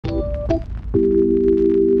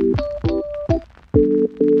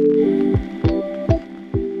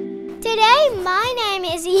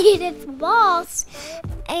Edith's boss,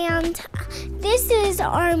 and this is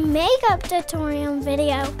our makeup tutorial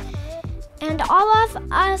video, and all of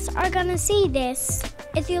us are gonna see this.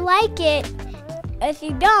 If you like it, if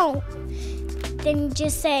you don't, then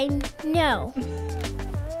just say no.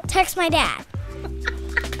 Text my dad.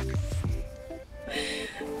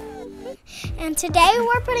 And today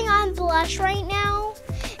we're putting on blush right now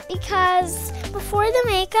because before the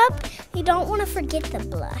makeup, you don't want to forget the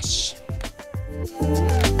blush.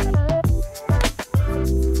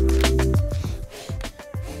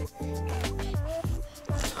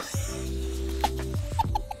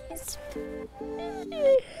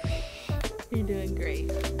 You're doing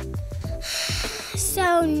great.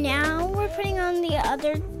 So now we're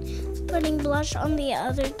putting blush on the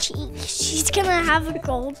other cheek. She's gonna have a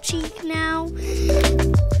gold cheek now.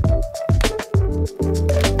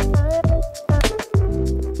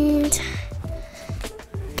 And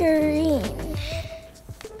green.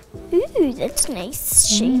 Ooh, that's a nice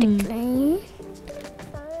shade of green.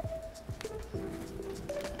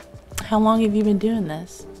 How long have you been doing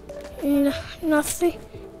this? Nothing.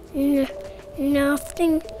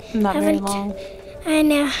 Nothing. Not very long. I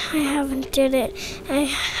know. I haven't did it. I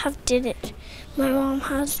have did it. My mom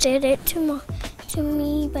has did it to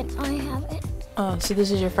me, but I haven't. Oh, so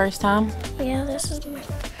this is your first time? Yeah, this is my.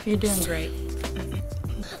 You're doing great.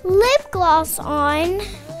 Lip gloss on.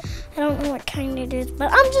 I don't know what kind it is,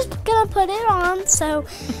 but I'm just gonna put it on. So.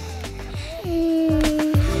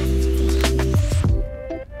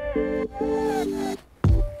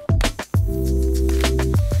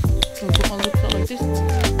 Put my lips on like this.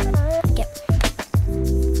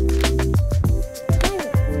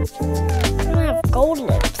 Gold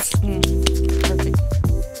lips. Perfect.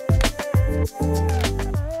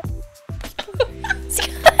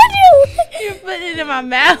 You're putting it in my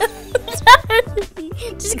mouth.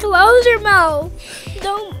 Just close your mouth.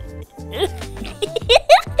 Don't.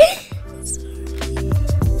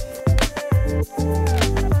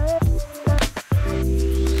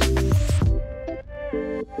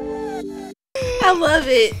 I love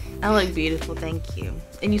it. I look beautiful, thank you.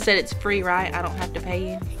 And you said it's free, right? I don't have to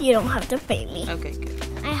pay you? You don't have to pay me. Okay, good.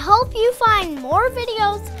 I hope you find more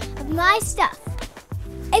videos of my stuff.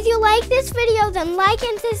 If you like this video, then like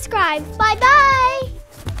and subscribe. Bye-bye.